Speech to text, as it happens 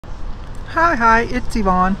Hi, it's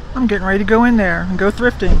Yvonne. I'm getting ready to go in there and go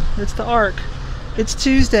thrifting. It's the Ark. It's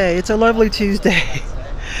Tuesday. It's a lovely Tuesday.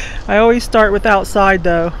 I always start with outside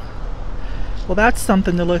though. Well, that's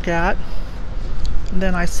something to look at. And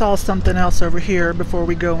then I saw something else over here before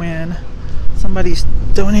we go in. Somebody's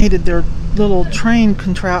donated their little train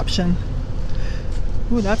contraption.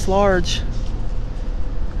 Ooh, that's large.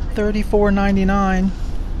 $34.99.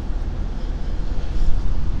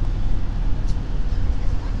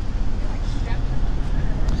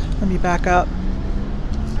 Let me back up.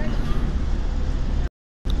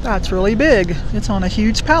 That's really big. It's on a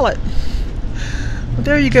huge pallet. But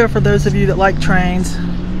there you go for those of you that like trains.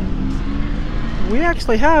 We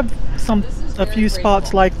actually have a few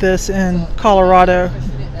spots like this in Colorado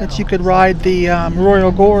that you could ride the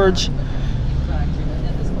Royal Gorge.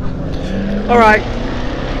 Alright,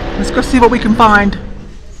 let's go see what we can find.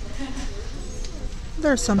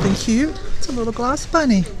 There's something cute. It's a little glass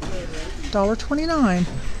bunny. $1.29.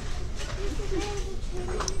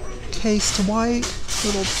 Cased white,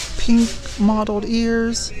 little pink mottled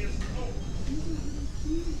ears.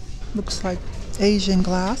 Looks like Asian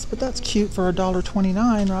glass, but that's cute for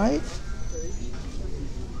 $1.29, right?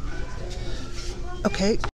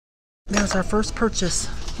 Okay, there's our first purchase.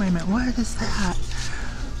 Wait a minute, what is that?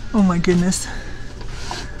 Oh my goodness.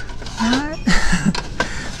 What?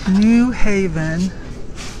 New Haven.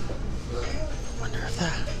 Wonder if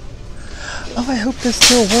that... Oh, I hope this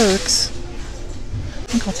still works.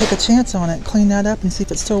 I think I'll take a chance on it, clean that up and see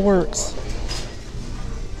if it still works.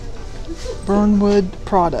 Burnwood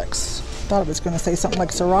Products. Thought it was going to say something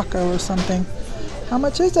like Sirocco or something. How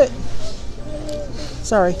much is it?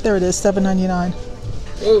 Sorry, there it is, $7.99.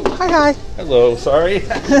 Oh. Hi. Hello, sorry.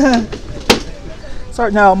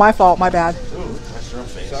 Sorry, no, my fault, my bad. Ooh,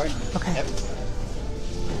 sorry. Okay. Yep.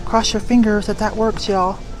 Cross your fingers that works,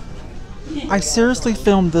 y'all. I seriously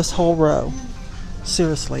filmed this whole row.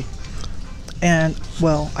 Seriously. And,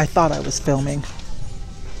 well, I thought I was filming.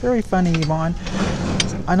 Very funny, Yvonne.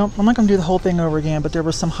 I'm not going to do the whole thing over again, but there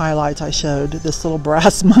were some highlights I showed. This little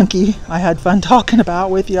brass monkey I had fun talking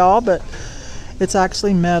about with y'all, but it's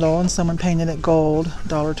actually metal and someone painted it gold,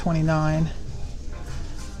 $1.29.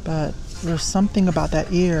 But there's something about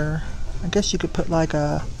that ear. I guess you could put like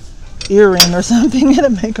a earring or something and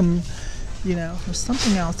it'd make them, you know. There's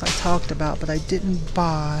something else I talked about, but I didn't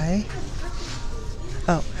buy.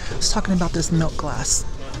 Oh, I was talking about this milk glass.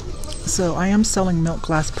 So I am selling milk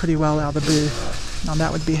glass pretty well out of the booth. Now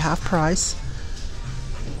that would be half price.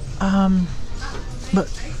 But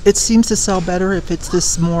it seems to sell better if it's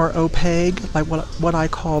this more opaque, like what I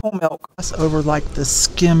call milk glass over like the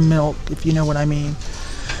skim milk, if you know what I mean.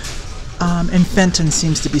 And Fenton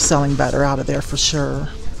seems to be selling better out of there for sure.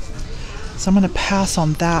 So I'm going to pass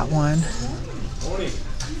on that one.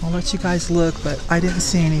 I'll let you guys look, but I didn't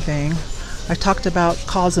see anything. I talked about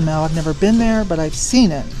Cozumel. I've never been there, but I've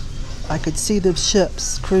seen it. I could see the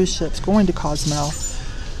ships, cruise ships, going to Cozumel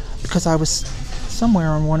because I was somewhere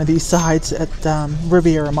on one of these sides at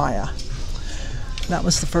Riviera Maya. That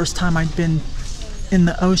was the first time I'd been in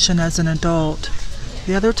the ocean as an adult.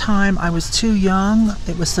 The other time I was too young.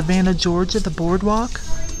 It was Savannah, Georgia, the boardwalk.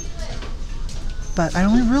 But I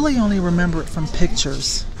really only remember it from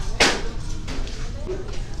pictures.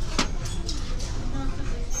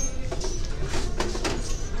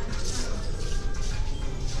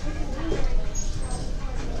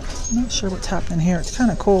 I'm not sure what's happening here. It's kind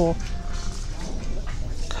of cool.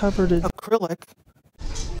 Covered in acrylic.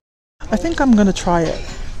 I think I'm going to try it.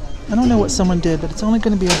 I don't know what someone did, but it's only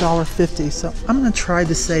going to be $1.50, so I'm going to try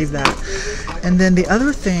to save that. And then the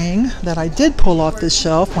other thing that I did pull off this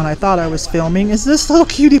shelf when I thought I was filming is this little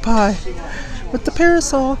cutie pie with the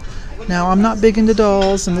parasol. Now, I'm not big into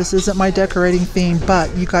dolls, and this isn't my decorating theme,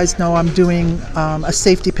 but you guys know I'm doing a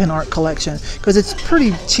safety pin art collection because it's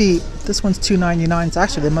pretty cheap. This one's $2.99. It's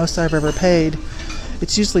actually the most I've ever paid.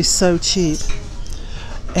 It's usually so cheap.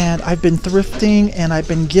 And I've been thrifting, and I've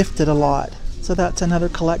been gifted a lot. So that's another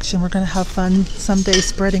collection we're going to have fun someday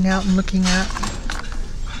spreading out and looking at.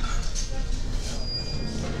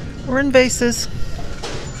 We're in vases.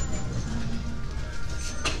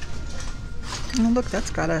 Oh, look, that's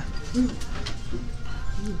got a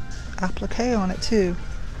applique on it too.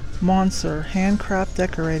 Monster, handcraft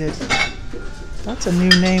decorated. That's a new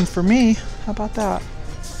name for me. How about that?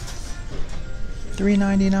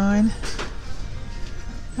 $3.99.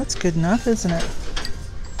 That's good enough, isn't it?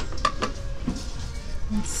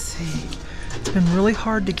 Let's see. It's been really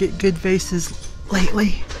hard to get good vases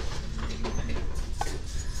lately.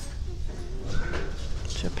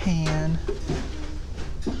 Japan.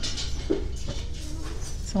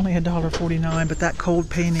 It's only $1.49, but that cold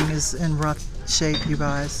painting is in rough shape, you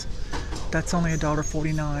guys. that's only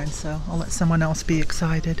 $1.49, so I'll let someone else be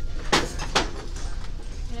excited.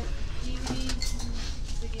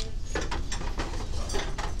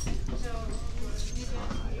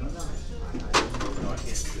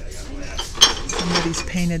 Somebody's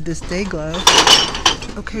painted this day glow.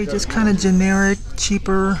 Okay, just kind of generic,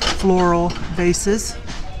 cheaper floral vases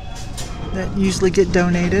that usually get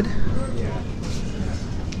donated.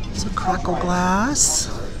 It's a crackle glass.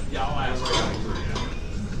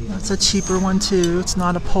 That's a cheaper one too. It's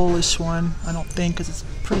not a Polish one, I don't think, because it's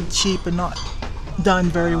pretty cheap and not done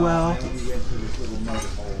very well.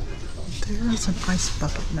 There's an ice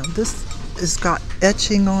bucket. No, this has got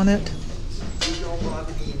etching on it.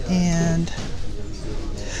 And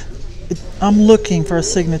I'm looking for a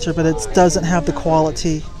signature, but it doesn't have the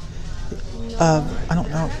quality of, I don't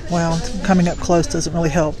know, well, coming up close doesn't really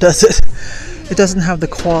help, does it? It doesn't have the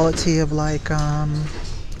quality of like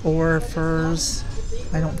Orford's,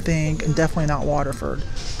 I don't think, and definitely not Waterford.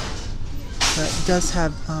 But it does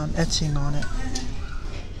have etching on it.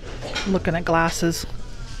 Looking at glasses,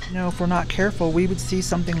 you know, if we're not careful, we would see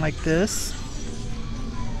something like this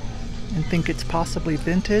and think it's possibly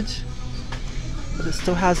vintage, but it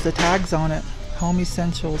still has the tags on it. Home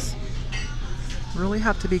Essentials. Really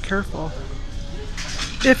have to be careful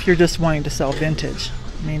if you're just wanting to sell vintage.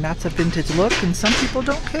 I mean, that's a vintage look and some people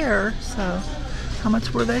don't care. So how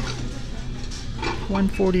much were they?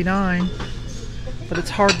 $149. But it's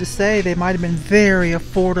hard to say. They might have been very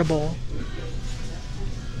affordable.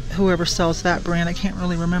 Whoever sells that brand, I can't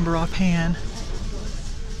really remember offhand.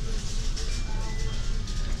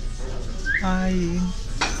 I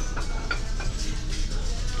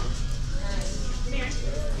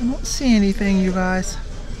don't see anything, you guys.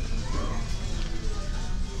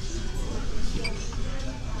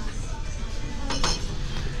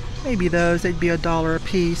 Maybe those, they'd be $1 a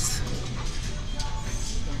piece.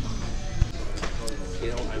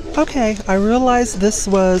 Okay, I realized this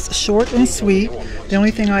was short and sweet. The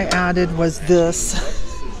only thing I added was this.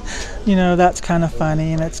 You know, that's kind of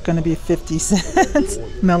funny, and it's going to be 50 cents.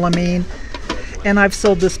 Melamine. And I've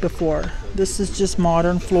sold this before. This is just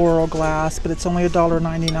modern floral glass, but it's only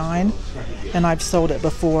 $1.99. And I've sold it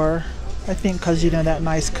before. I think because, you know, that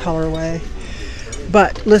nice colorway.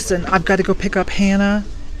 But listen, I've got to go pick up Hannah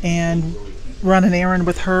and run an errand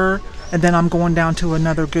with her. And then I'm going down to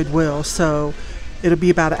another Goodwill. So it'll be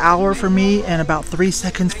about an hour for me and about 3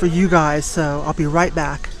 seconds for you guys. So I'll be right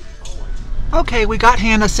back. Okay, we got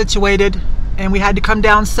Hannah situated and we had to come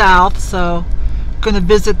down south. So going to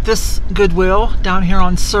visit this Goodwill down here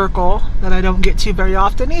on Circle that I don't get to very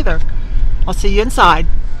often either. I'll see you inside.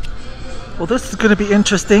 Well, this is going to be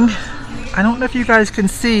interesting. I don't know if you guys can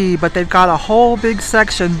see, but they've got a whole big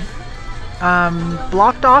section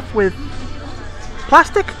blocked off with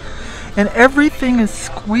plastic, and everything is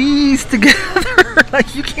squeezed together.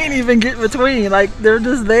 Like you can't even get between, like they're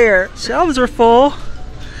just there. Shelves are full.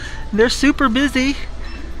 They're super busy.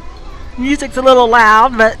 Music's a little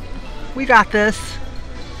loud, but we got this.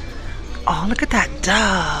 Oh, look at that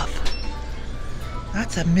dove.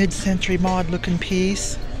 That's a mid-century mod looking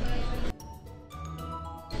piece.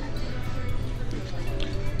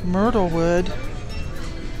 Myrtle wood.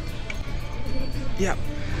 Yep.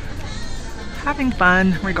 Having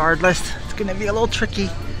fun regardless. It's gonna be a little tricky.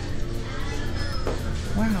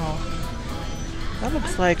 Wow. That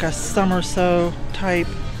looks like a summer so type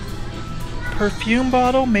perfume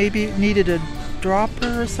bottle. Maybe it needed a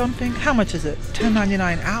dropper or something. How much is it?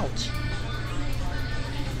 $10.99. Ouch.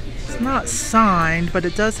 It's not signed, but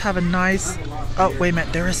it does have a nice... Oh, wait a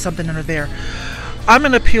minute. There is something under there. I'm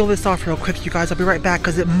going to peel this off real quick, you guys. I'll be right back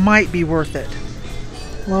because it might be worth it.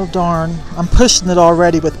 Well, darn. I'm pushing it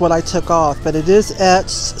already with what I took off, but it is etched.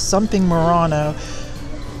 Something Murano.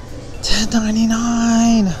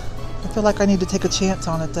 $10.99. I feel like I need to take a chance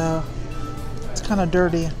on it, though. It's kind of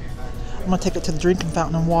dirty. I'm going to take it to the drinking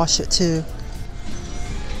fountain and wash it, too.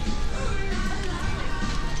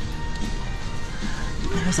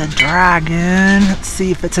 There's a dragon. Let's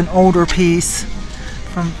see if it's an older piece.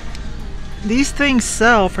 These things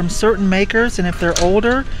sell from certain makers, and if they're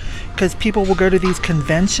older, because people will go to these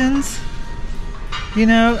conventions, you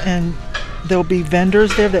know, and there'll be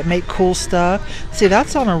vendors there that make cool stuff. See,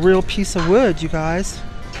 that's on a real piece of wood, you guys.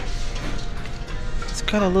 It's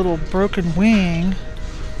got a little broken wing.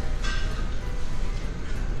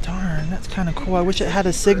 Darn, that's kind of cool. I wish it had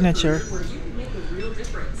a signature.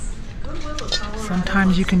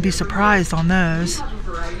 Sometimes you can be surprised on those.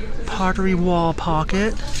 Pottery wall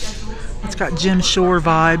pocket. It's got Jim Shore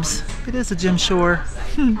vibes. It is a Jim Shore.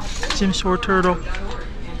 Jim Shore turtle.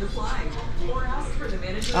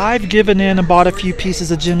 I've given in and bought a few pieces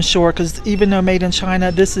of Jim Shore because even though made in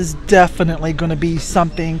China, this is definitely going to be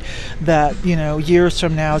something that, you know, years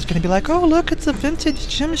from now is going to be like, oh, look, it's a vintage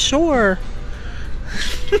Jim Shore.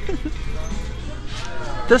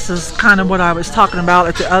 This is kind of what I was talking about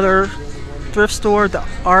at the other thrift store, the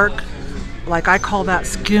Arc. Like, I call that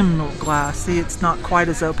skim milk glass. See, it's not quite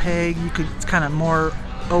as opaque. It's kind of more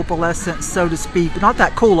opalescent, so to speak. Not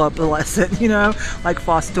that cool opalescent, you know, like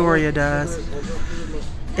Fostoria does.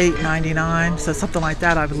 $8.99, so something like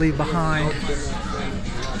that I would leave behind.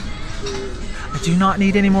 I do not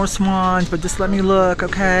need any more swans, but just let me look,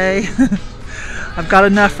 okay? I've got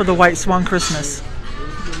enough for the White Swan Christmas.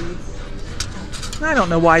 I don't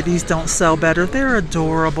know why these don't sell better. They're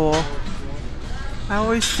adorable. I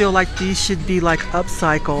always feel like these should be like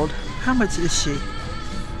upcycled. How much is she?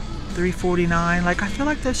 $3.49. Like, I feel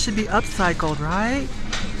like those should be upcycled, right?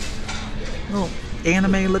 Little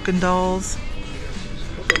anime looking dolls.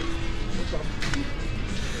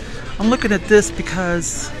 I'm looking at this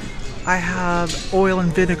because I have oil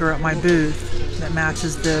and vinegar at my booth that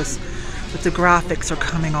matches this, but the graphics are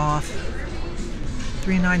coming off.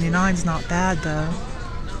 $3.99 is not bad though.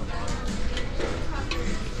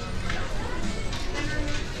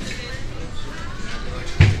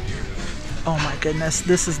 Oh my goodness,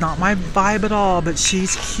 this is not my vibe at all, but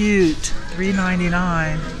she's cute.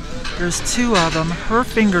 $3.99. There's two of them. Her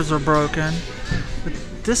fingers are broken, but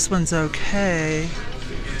this one's okay.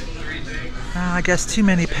 I guess too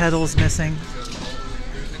many petals missing.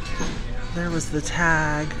 There was the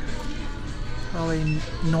tag. Probably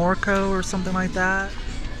Norco or something like that.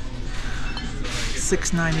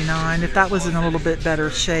 $6.99. If that was in a little bit better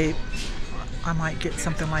shape, I might get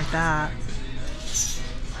something like that.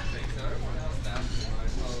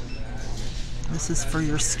 This is for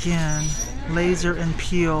your skin. Laser and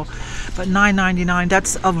peel. But $9.99.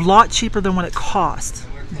 That's a lot cheaper than what it cost.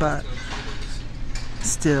 But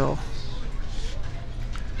still.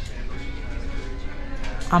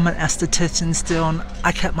 I'm an esthetician still, and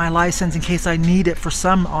I kept my license in case I need it for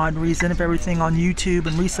some odd reason, if everything on YouTube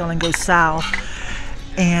and reselling goes south,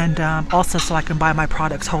 and also so I can buy my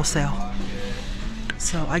products wholesale.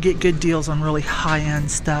 So I get good deals on really high-end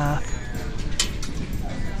stuff.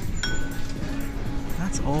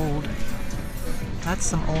 That's old. That's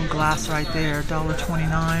some old glass right there,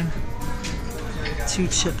 $1.29. Too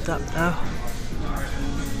chipped up though.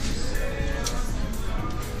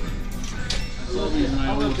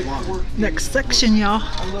 Next section, y'all.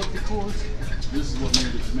 I love the cord. This is what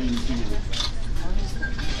made it main thing.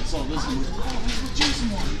 I saw this one.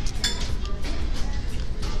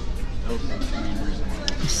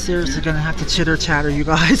 I'm seriously gonna have to chitter chatter, you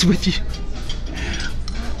guys, with you.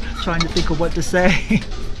 Trying to think of what to say.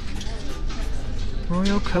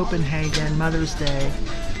 Royal Copenhagen, Mother's Day,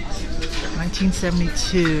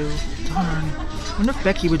 1972. Darn. I wonder if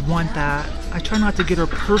Becky would want that. I try not to get her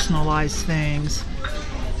personalized things.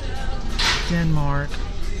 Denmark.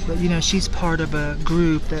 But you know, she's part of a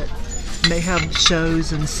group that may have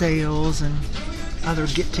shows and sales and other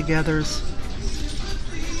get-togethers.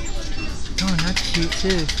 Oh, that's cute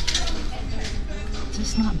too.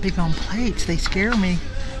 Just not big on plates. They scare me.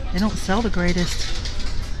 They don't sell the greatest.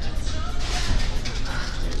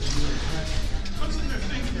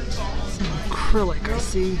 Some acrylic, I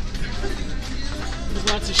see. There's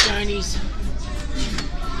lots of shinies.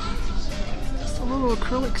 Just a little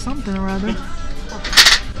acrylic something or other.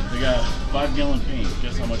 They got 5 gallon paint.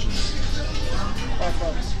 Guess how much is it?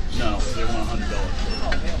 $5. No, they want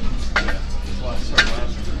 $100.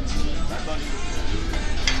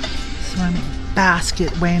 Ceramic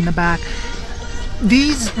basket way in the back.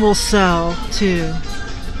 These will sell too.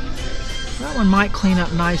 That one might clean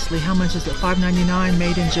up nicely. How much is it? $5.99,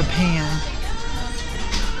 made in Japan.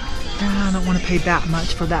 I don't want to pay that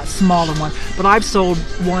much for that smaller one, but I've sold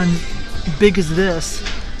one big as this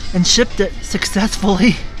and shipped it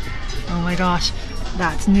successfully. Oh my gosh,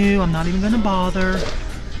 that's new. I'm not even going to bother.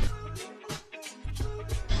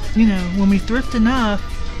 You know, when we thrift enough,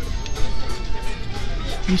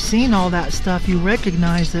 you've seen all that stuff, you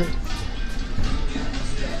recognize it.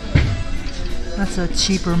 That's a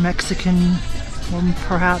cheaper Mexican or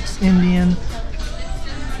perhaps Indian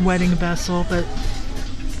wedding vessel, but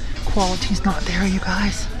quality's not there, you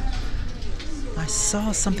guys. I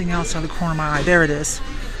saw something else out of the corner of my eye. There it is.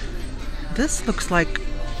 This looks like,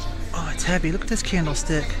 oh, it's heavy. Look at this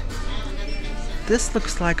candlestick. This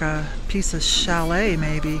looks like a piece of chalet,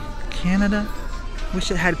 maybe. Canada. Wish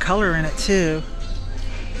it had color in it too.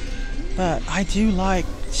 But I do like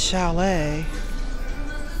chalet.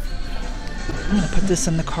 I'm gonna put this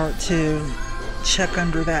in the cart too. Check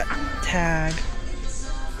under that tag.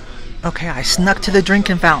 Okay, I snuck to the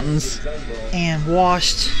drinking fountains and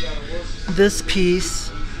washed this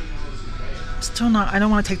piece. Still not, I don't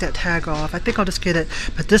want to take that tag off. I think I'll just get it.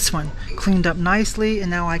 But this one cleaned up nicely, and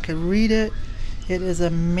now I can read it. It is a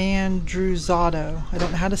Mandruzzato. I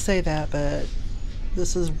don't know how to say that, but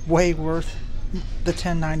this is way worth the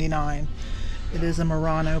 $10.99. It is a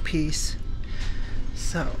Murano piece.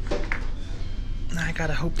 So I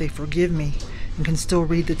gotta hope they forgive me and can still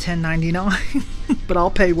read the $10.99. But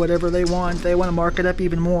I'll pay whatever they want. If they want to mark it up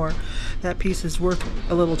even more, that piece is worth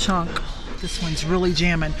a little chunk. This one's really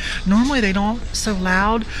jamming. Normally they don't so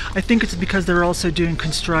loud. I think it's because they're also doing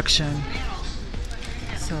construction.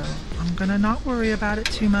 So I'm gonna not worry about it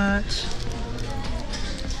too much.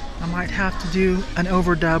 I might have to do an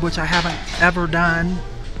overdub, which I haven't ever done.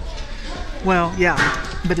 Well, yeah,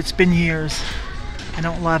 but it's been years. I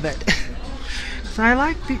don't love it. So I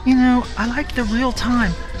like the, you know, I like the real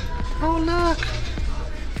time. Oh, look.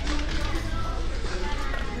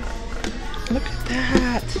 Look at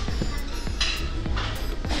that.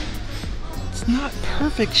 It's not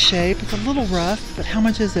perfect shape. It's a little rough, but how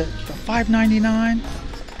much is it? For $5.99?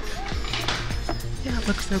 Yeah, it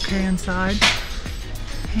looks okay inside.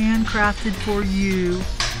 Handcrafted for you,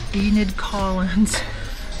 Enid Collins,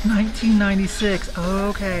 1996.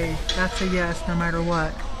 Okay, that's a yes no matter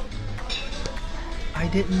what. I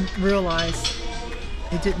didn't realize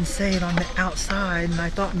it didn't say it on the outside, and I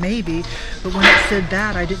thought maybe, but when it said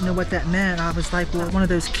that, I didn't know what that meant. I was like, well, one of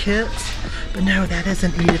those kits, but no, that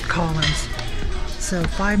isn't Edith Collins. So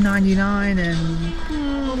 $5.99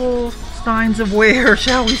 and little signs of wear,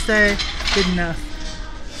 shall we say. Good enough.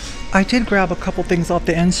 I did grab a couple things off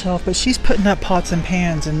the end shelf, but she's putting up pots and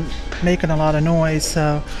pans and making a lot of noise,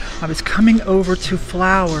 so I was coming over to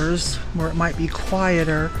flowers where it might be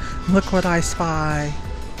quieter. Look what I spy.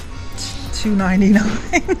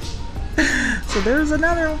 $2.99. So there's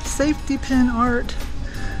another safety pin art,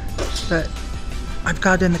 but I've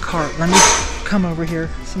got it in the cart. Let me come over here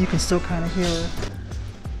so you can still kind of hear her.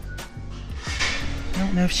 I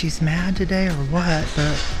don't know if she's mad today or what,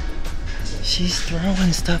 but she's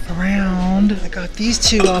throwing stuff around. I got these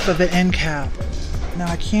two off of an end cap. Now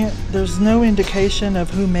I can't, there's no indication of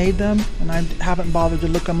who made them, and I haven't bothered to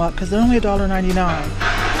look them up because they're only $1.99.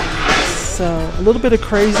 So a little bit of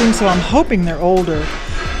crazing, so I'm hoping they're older.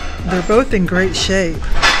 They're both in great shape.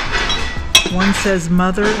 One says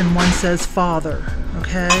mother and one says father,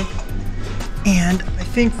 okay? And I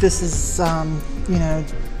think this is, you know,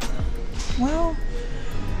 well,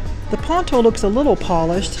 the poncho looks a little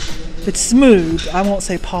polished. It's smooth, I won't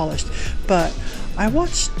say polished, but I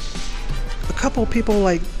watched a couple of people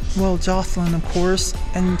like, well, Jocelyn, of course,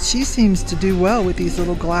 and she seems to do well with these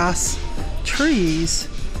little glass trees.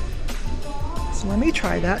 So let me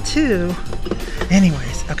try that too.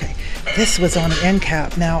 Anyways, okay, this was on the end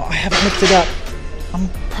cap. Now, I haven't looked it up. I'm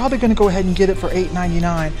probably going to go ahead and get it for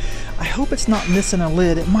 $8.99. I hope it's not missing a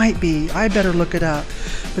lid. It might be. I better look it up.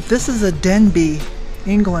 But this is a Denbigh,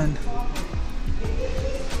 England.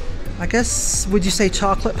 I guess, would you say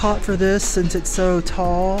chocolate pot for this since it's so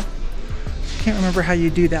tall? Can't remember how you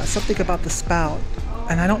do that. Something about the spout.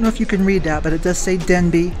 And I don't know if you can read that, but it does say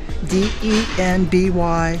Denbigh,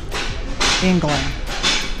 D-E-N-B-Y, England.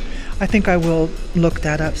 I think I will look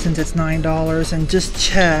that up since it's $9 and just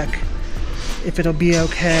check if it'll be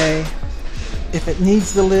okay. If it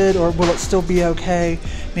needs the lid, or will it still be okay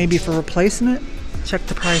maybe for replacement? Check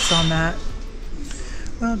the price on that.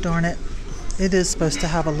 Well, darn it. It is supposed to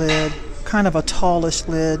have a lid, kind of a tallish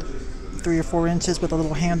lid, 3 or 4 inches with a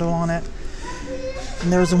little handle on it.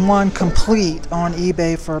 And there's one complete on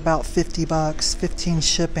eBay for about 50 bucks, 15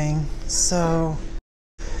 shipping. So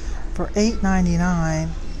for $8.99, I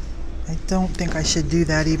don't think I should do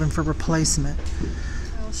that even for replacement.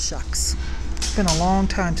 Oh, shucks. It's been a long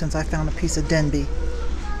time since I found a piece of Denbigh.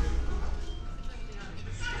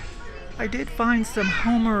 I did find some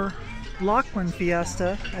Homer Lachlan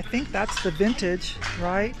Fiesta. I think that's the vintage,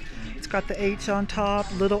 right? It's got the H on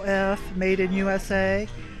top, little F, made in USA.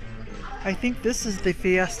 I think this is the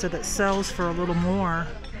Fiesta that sells for a little more.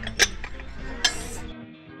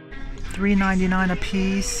 $3.99 a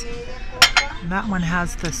piece. And that one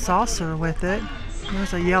has the saucer with it.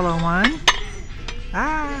 There's a yellow one.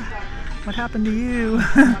 Ah, what happened to you?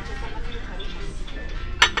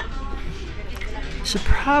 Should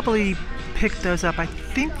probably pick those up. I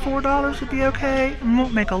think $4 would be okay. It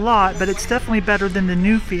won't make a lot, but it's definitely better than the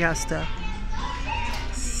new Fiesta.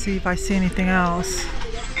 Let's see if I see anything else.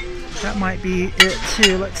 That might be it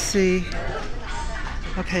too. Let's see.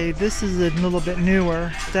 Okay, this is a little bit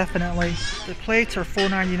newer, definitely. The plates are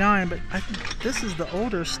 $4.99, but I think this is the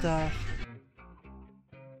older stuff.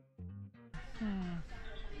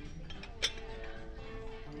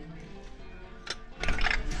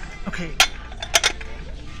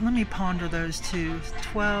 Let me ponder those two.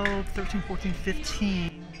 12, 13, 14,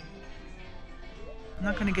 15. I'm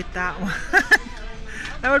not going to get that one.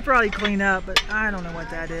 That would probably clean up, but I don't know what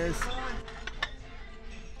that is.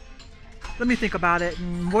 Let me think about it,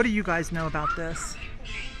 and what do you guys know about this?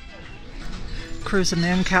 Cruising the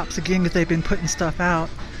end caps again because they've been putting stuff out.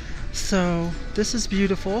 So this is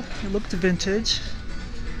beautiful. It looked vintage.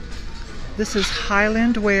 This is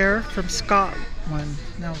Highland wear from Scotland.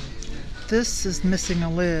 Now this is missing a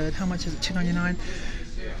lid. How much is it? $2.99.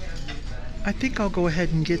 I think I'll go ahead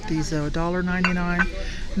and get these though. $1.99.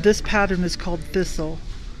 This pattern is called Thistle,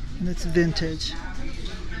 and it's vintage.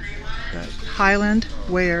 But Highland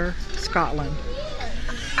wear, Scotland.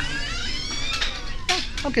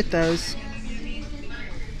 I'll get those.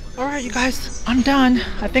 Alright you guys, I'm done.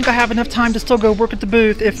 I think I have enough time to still go work at the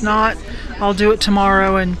booth. If not, I'll do it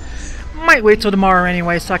tomorrow, and might wait till tomorrow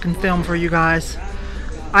anyway so I can film for you guys.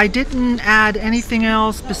 I didn't add anything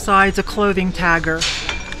else besides a clothing tagger.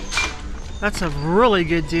 That's a really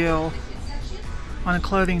good deal on a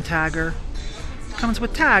clothing tagger. It comes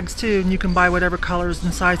with tags too, and you can buy whatever colors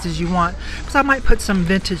and sizes you want. Because I might put some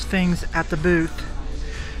vintage things at the booth.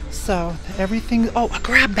 So everything, oh, a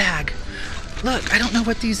grab bag. Look, I don't know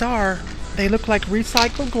what these are. They look like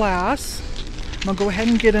recycled glass. I'm gonna go ahead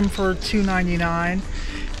and get them for $2.99.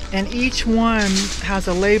 And each one has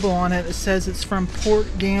a label on it that says it's from Port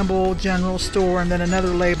Gamble General Store, and then another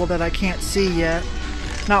label that I can't see yet.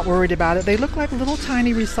 Not worried about it. They look like little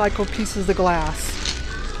tiny recycled pieces of glass.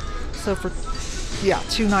 So for, yeah,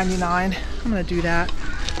 $2.99. I'm gonna do that.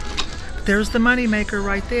 There's the money maker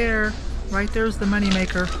right there. Right there's the money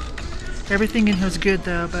maker. Everything in here is good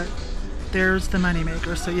though, but there's the money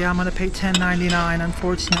maker. So yeah, I'm gonna pay $10.99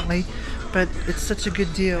 unfortunately, but it's such a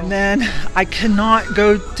good deal. And then I cannot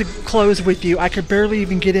go to clothes with you. I could barely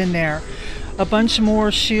even get in there. A bunch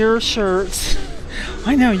more sheer shirts.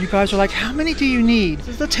 I know you guys are like, how many do you need?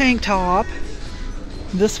 This is a tank top.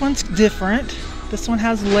 This one's different. This one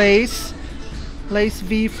has lace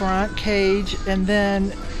V front, cage, and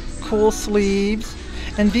then cool sleeves.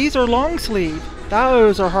 And these are long sleeve.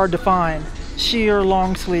 Those are hard to find. Sheer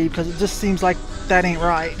long sleeve, because it just seems like that ain't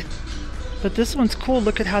right. But this one's cool.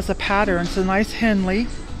 Look, it has a pattern. It's a nice Henley,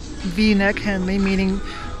 V-neck Henley, meaning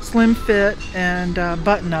slim fit and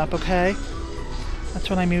button up, okay? That's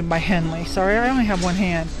what I mean by Henley. Sorry, I only have one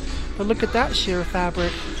hand. But look at that sheer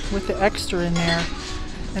fabric with the extra in there.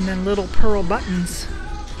 And then little pearl buttons.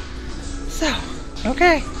 So,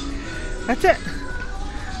 okay. That's it.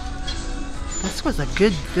 This was a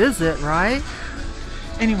good visit, right?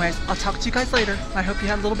 Anyways, I'll talk to you guys later. I hope you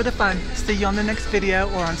had a little bit of fun. See you on the next video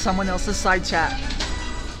or on someone else's side chat.